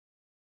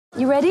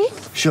You ready?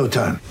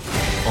 Showtime.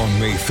 On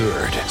May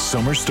 3rd,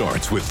 summer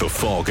starts with The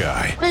Fall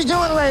Guy. Let's do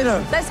it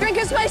later. Let's drink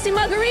a spicy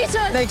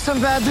margarita. Make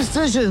some bad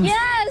decisions.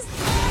 Yes!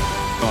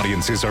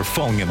 Audiences are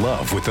falling in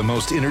love with the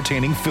most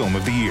entertaining film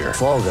of the year.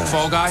 Fall Guy.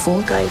 Fall Guy?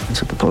 Fall guy.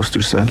 That's what the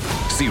poster said.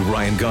 See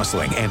Ryan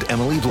Gosling and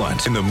Emily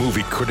Blunt in the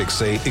movie critics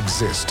say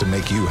exists to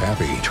make you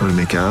happy. Trying to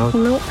make it out?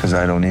 Nope. Because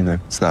I don't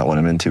either. It's not what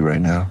I'm into right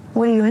now.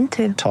 What are you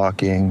into?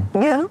 Talking.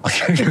 Yeah.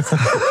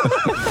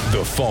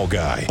 The Fall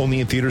Guy.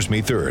 Only in theaters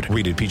May 3rd.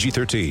 Rated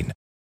PG-13.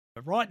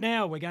 But right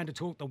now, we're going to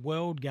talk the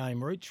World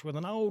Game, Rich, with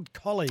an old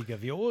colleague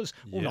of yours.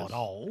 Well, not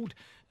old.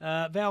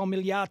 Val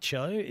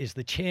Migliaccio is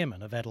the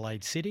chairman of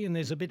Adelaide City, and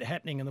there's a bit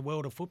happening in the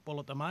world of football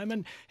at the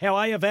moment. How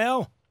are you,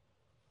 Val?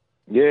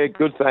 Yeah,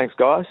 good, thanks,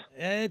 guys.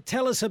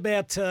 Tell us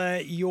about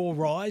your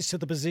rise to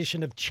the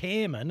position of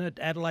chairman at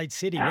Adelaide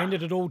City. When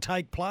did it all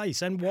take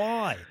place and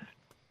why?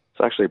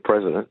 It's actually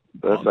president,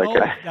 but that's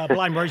okay.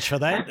 Blame Rich for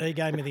that. He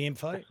gave me the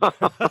info.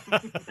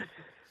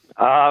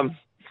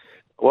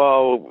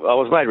 Well, I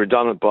was made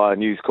redundant by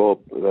News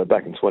Corp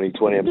back in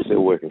 2020. I'm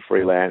still working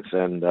freelance,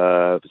 and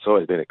it's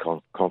always been a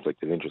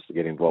conflict of interest to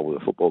get involved with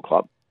a football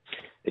club.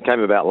 It came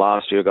about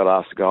last year. I got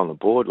asked to go on the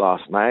board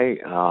last May.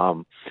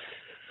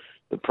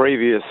 The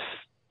previous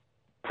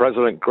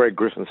president, Greg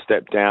Griffin,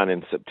 stepped down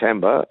in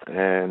September,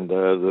 and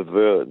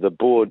the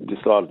board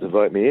decided to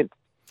vote me in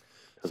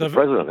as the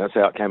president. That's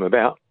how it came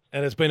about.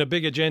 And it's been a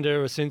big agenda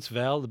ever since,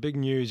 Val. The big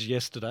news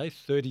yesterday,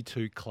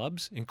 32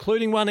 clubs,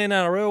 including one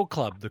NRL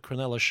club, the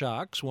Cronulla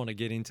Sharks, want to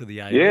get into the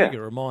A-League. Yeah. It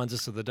reminds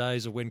us of the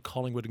days of when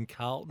Collingwood and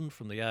Carlton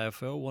from the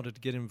AFL wanted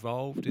to get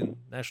involved in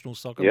national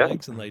soccer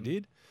leagues, and they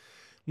did.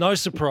 No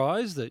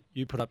surprise that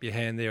you put up your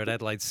hand there at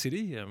Adelaide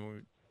City.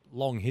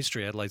 Long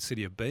history, Adelaide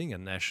City, of being a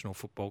national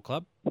football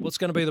club. What's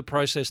going to be the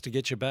process to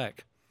get you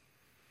back?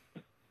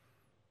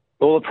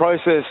 Well, the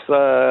process,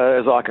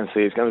 as I can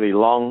see, is going to be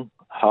long,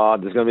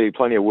 hard. There's going to be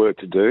plenty of work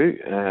to do,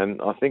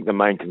 and I think the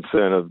main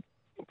concern of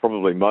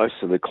probably most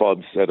of the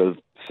clubs that have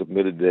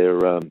submitted their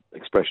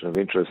expression of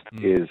interest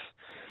is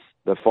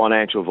the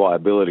financial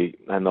viability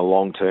and the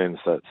long-term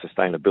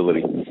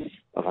sustainability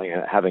of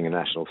having a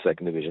national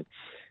second division.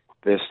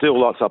 There's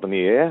still lots up in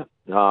the air.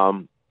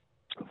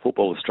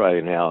 Football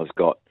Australia now has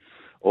got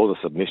all the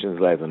submissions.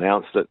 They've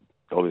announced it,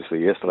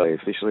 obviously, yesterday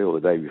officially or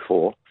the day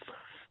before,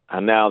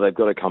 and now they've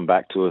got to come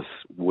back to us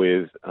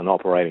with an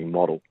operating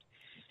model.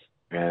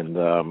 And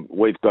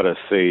we've got to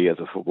see, as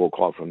a football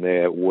club from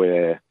there,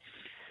 where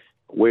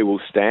we will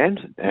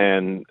stand.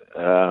 And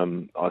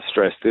I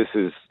stress this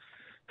is,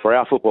 for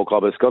our football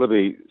club, it's got to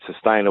be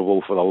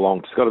sustainable for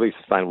it's got to be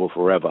sustainable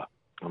forever.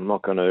 I'm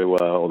not going to,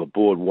 or the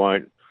board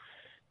won't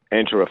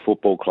enter a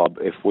football club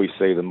if we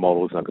see the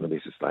model is not going to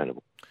be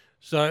sustainable.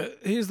 So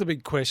here's the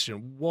big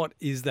question. What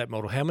is that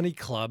model? How many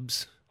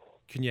clubs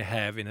can you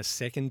have in a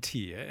second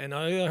tier? And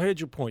I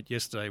heard your point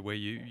yesterday where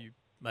you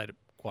made it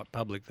quite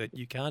public that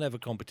you can't have a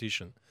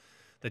competition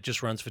that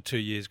just runs for 2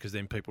 years because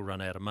then people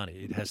run out of money.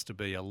 It has to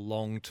be a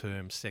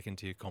long-term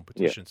second-tier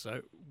competition. Yeah.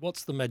 So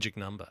what's the magic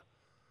number?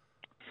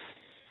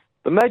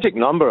 The magic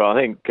number, I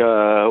think,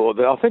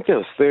 I think there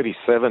was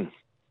 37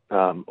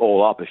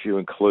 all up if you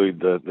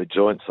include the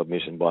joint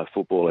submission by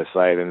Football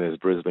SA. Then there's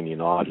Brisbane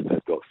United.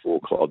 They've got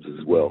 4 clubs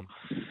as well.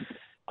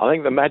 I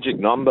think the magic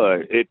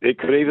number, it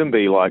could even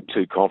be like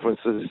 2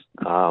 conferences,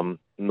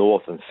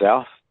 North and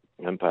South,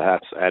 and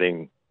perhaps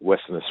adding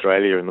Western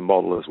Australia in the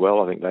model as well.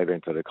 I think they've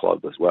entered a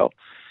club as well.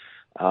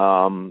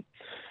 And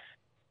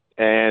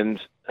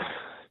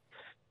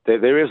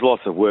there is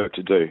lots of work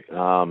to do.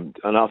 And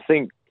I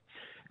think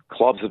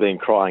clubs have been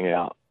crying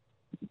out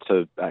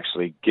to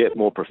actually get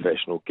more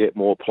professional, get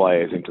more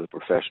players into the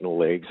professional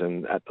leagues.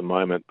 And at the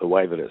moment, the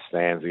way that it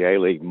stands, the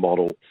A-League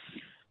model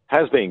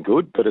has been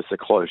good, but it's a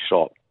closed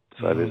shop.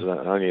 So there's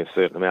only a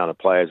certain amount of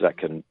players that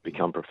can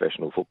become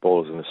professional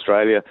footballers in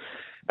Australia.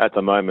 At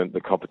the moment,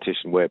 the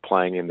competition we're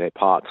playing in, they're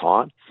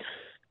part-time.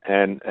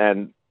 And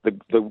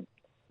the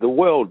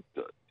world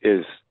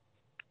is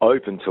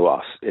open to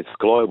us. It's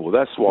global.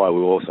 That's why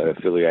we're also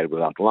affiliated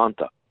with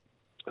Atalanta,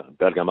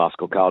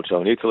 Bergamasco Calcio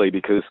in Italy,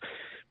 because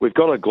we've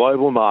got a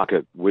global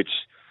market which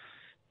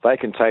they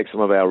can take some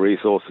of our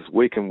resources.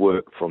 We can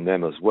work from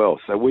them as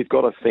well. So we've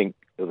got to think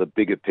of the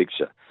bigger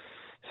picture.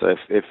 So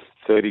if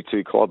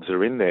 32 clubs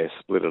are in there,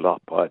 split it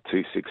up by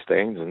 2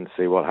 16s and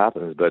see what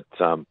happens. But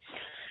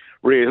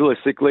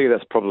realistically,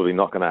 that's probably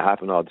not going to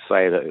happen. I'd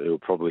say that it will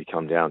probably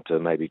come down to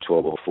maybe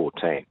 12 or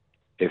 14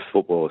 if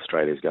Football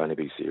Australia is going to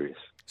be serious.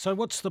 So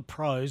what's the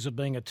pros of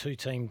being a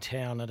 2-team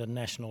town at a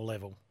national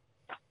level?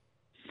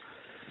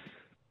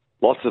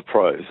 Lots of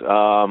pros.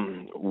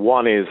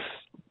 One is,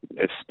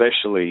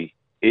 especially,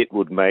 it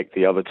would make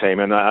the other team,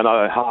 and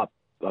I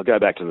go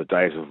back to the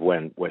days of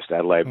when West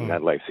Adelaide and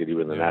Adelaide City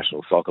were in the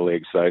National Soccer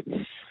League. So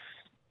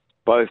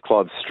both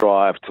clubs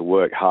strive to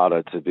work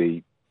harder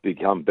to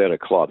become better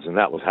clubs, and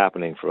that was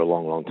happening for a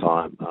long, long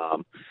time,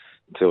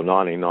 until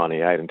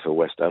 1998, until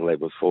West Adelaide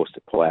was forced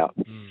to pull out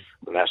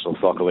the National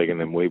Soccer League, and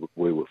then we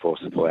were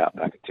forced to pull out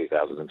back in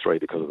 2003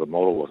 because the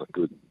model wasn't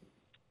good.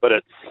 But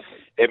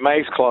it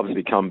makes clubs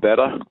become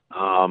better.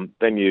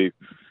 Then you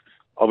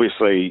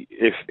obviously,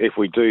 if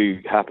we do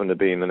happen to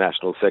be in the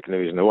National Second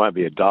Division, there won't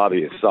be a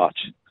derby as such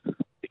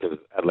because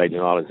Adelaide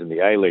United's in the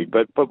A-League.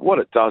 But what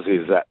it does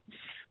is that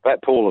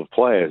pool of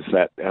players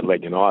that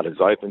Adelaide United's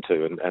open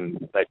to,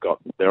 and they've got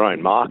their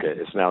own market,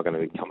 it's now going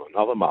to become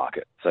another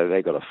market. So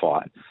they've got to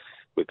fight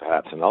with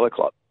perhaps another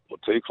club or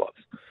two clubs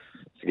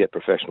to get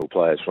professional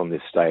players from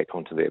this state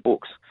onto their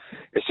books.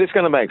 It's just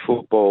going to make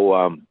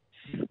football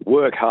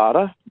work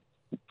harder.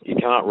 You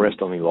can't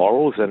rest on your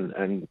laurels,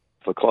 and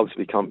for clubs to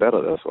become better,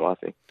 that's what I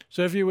think.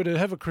 So if you were to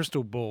have a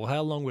crystal ball,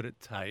 how long would it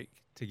take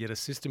to get a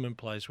system in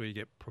place where you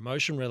get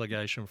promotion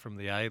relegation from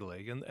the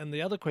A-League? And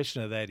the other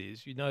question of that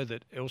is, you know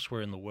that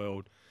elsewhere in the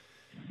world,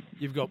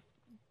 you've got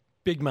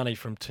big money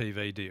from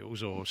TV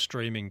deals or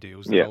streaming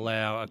deals that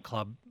allow a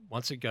club,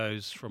 once it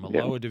goes from a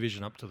lower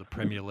division up to the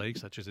Premier League,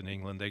 such as in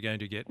England, they're going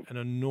to get an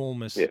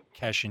enormous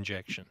cash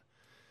injection.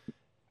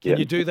 Can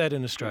you do that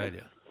in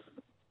Australia?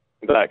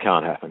 That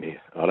can't happen here,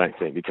 I don't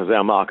think, because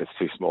our market's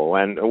too small,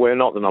 and we're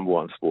not the number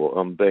one sport.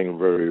 I'm being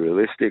very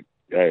realistic.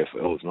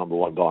 AFL is number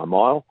one by a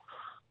mile,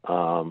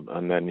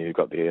 and then you've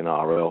got the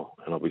NRL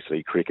and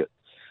obviously cricket.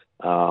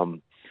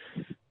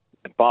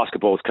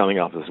 Basketball's coming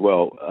up as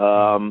well.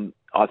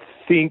 I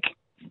think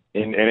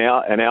in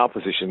our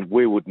position,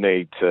 we would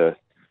need to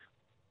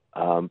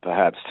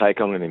perhaps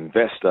take on an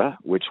investor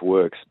which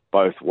works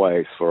both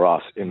ways for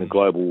us in the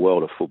global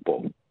world of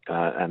football,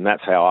 and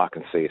that's how I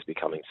can see us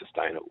becoming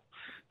sustainable.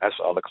 As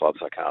for other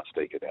clubs, I can't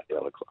speak about the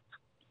other clubs.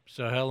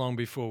 So how long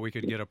before we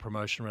could get a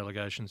promotion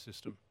relegation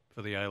system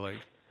for the A-League?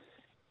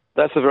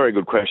 That's a very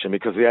good question,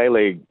 because the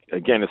A-League,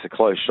 again, it's a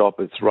closed shop.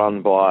 It's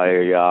run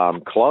by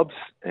clubs,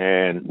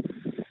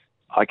 and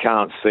I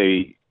can't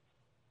see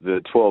the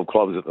 12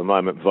 clubs at the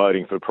moment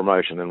voting for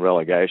promotion and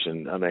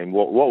relegation. I mean,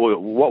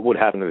 what would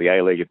happen to the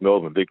A-League if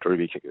Melbourne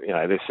Victory,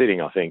 they're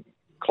sitting, I think,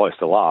 close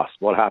to last.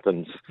 What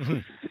happens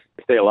if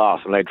they're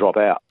last and they drop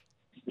out?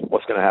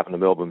 What's going to happen to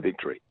Melbourne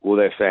Victory? Will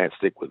their fans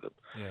stick with them?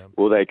 Yeah.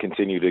 Will they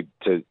continue to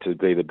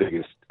be the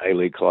biggest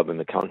A-League club in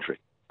the country?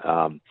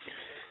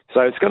 So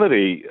it's going to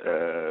be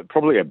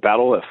probably a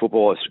battle that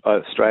Football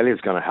Australia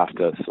is going to have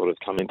to sort of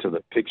come into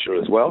the picture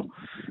as well,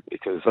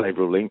 because they've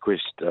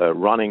relinquished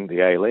running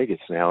the A-League.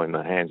 It's now in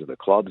the hands of the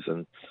clubs,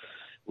 and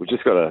we've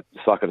just got to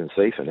suck it and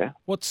see for now.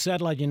 What's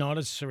Adelaide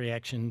United's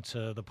reaction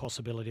to the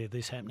possibility of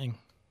this happening?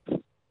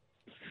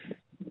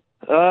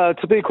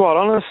 To be quite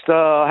honest,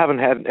 I haven't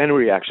had any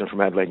reaction from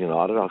Adelaide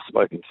United. I've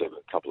spoken to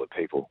a couple of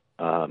people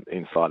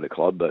inside the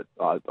club, but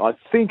I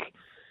think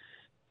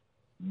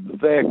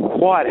they're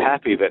quite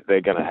happy that they're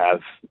going to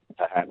have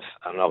perhaps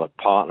another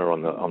partner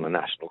on the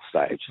national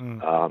stage.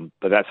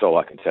 But that's all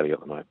I can tell you at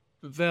the moment.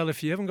 Val,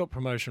 if you haven't got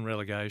promotion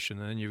relegation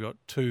and then you've got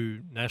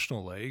two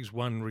national leagues,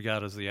 one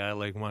regarded as the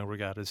A-League and one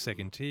regarded as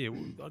second tier,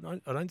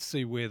 I don't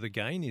see where the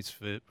gain is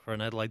for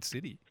an Adelaide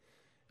City.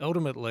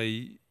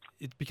 Ultimately,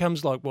 it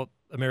becomes like what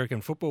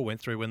American football went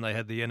through when they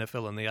had the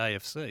NFL and the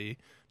AFC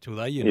till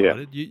they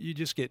united. Yeah. You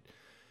just get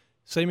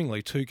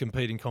seemingly two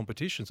competing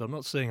competitions. I'm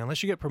not seeing,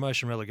 unless you get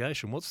promotion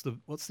relegation, what's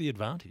the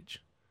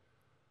advantage?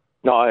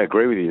 No, I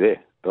agree with you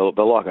there.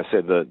 But like I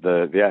said,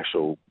 the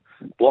actual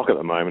block at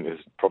the moment is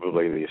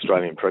probably the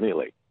Australian Premier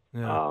League,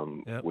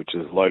 which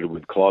is loaded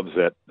with clubs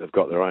that have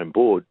got their own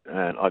board,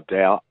 and I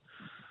doubt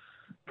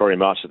very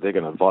much that they're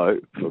going to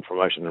vote for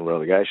promotion and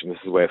relegation. This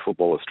is where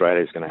Football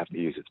Australia is going to have to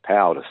use its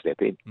power to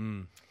step in.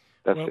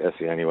 That's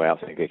the only way I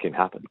think it can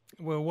happen.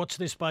 Well, watch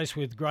this space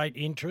with great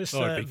interest.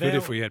 It'd be good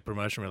if we had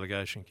promotion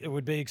relegation. It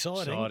would be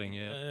exciting. Exciting,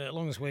 yeah. As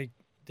long as we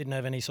didn't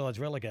have any sides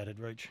relegated,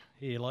 Rooch,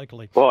 here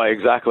locally. Well,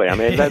 exactly. I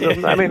mean,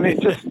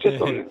 just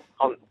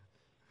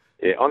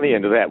on the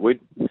end of that,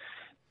 and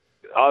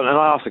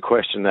I asked a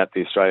question at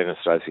the Australian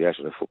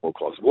Association of Football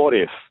Clubs. What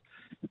if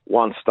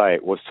one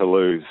state was to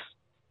lose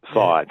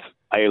sides,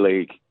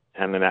 A-League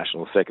and the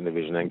National Second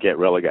Division, and get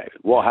relegated?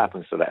 What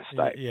happens to that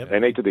state? They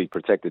need to be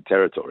protected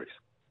territories.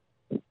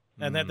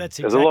 And that's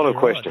exactly There's a lot of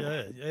right.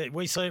 questions.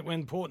 We see it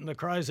when Port and the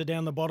Crows are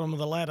down the bottom of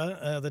the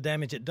ladder, the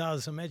damage it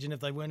does. Imagine if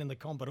they weren't in the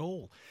comp at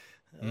all.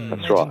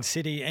 Imagine right.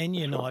 City and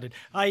United.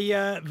 Hey,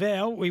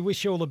 Val, we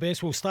wish you all the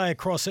best. We'll stay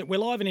across it. We're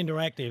live and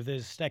interactive.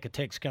 There's a stack of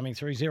texts coming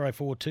through,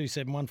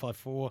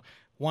 0427154166.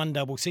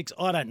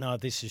 I don't know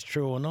if this is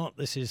true or not.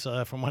 This is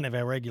from one of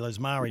our regulars,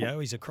 Mario.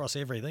 He's across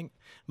everything.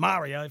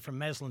 Mario from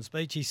Maslin's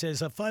Beach. He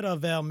says, a photo of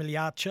Val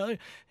Migliaccio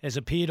has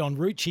appeared on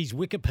Rucci's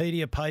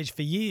Wikipedia page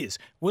for years.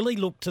 Will he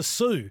look to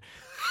sue?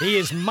 He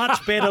is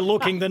much better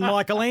looking than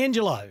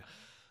Michelangelo.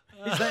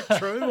 Is that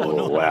true or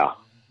not? Wow.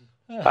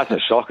 That's a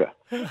shocker.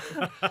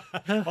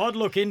 I'd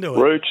look into it.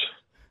 Rooch,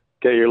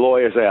 get your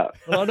lawyers out.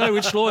 Well, I know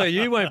which lawyer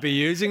you won't be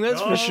using,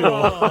 that's for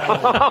sure.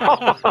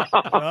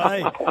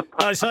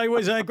 So it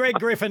was Greg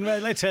Griffin.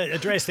 Let's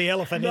address the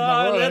elephant in the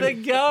room. Let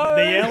it go.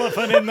 The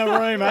elephant in the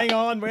room. Hang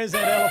on, where's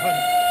that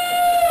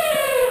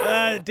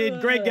elephant?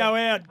 Did Greg go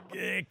out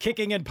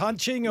kicking and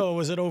punching, or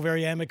was it all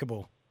very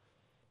amicable?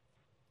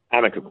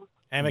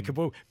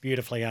 Amicable,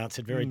 beautifully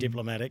answered, very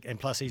diplomatic, and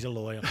plus he's a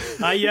lawyer.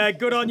 Hey,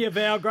 good on you,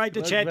 Val. Great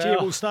to chat to you.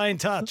 We'll stay in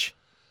touch.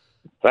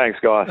 Thanks,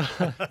 guys.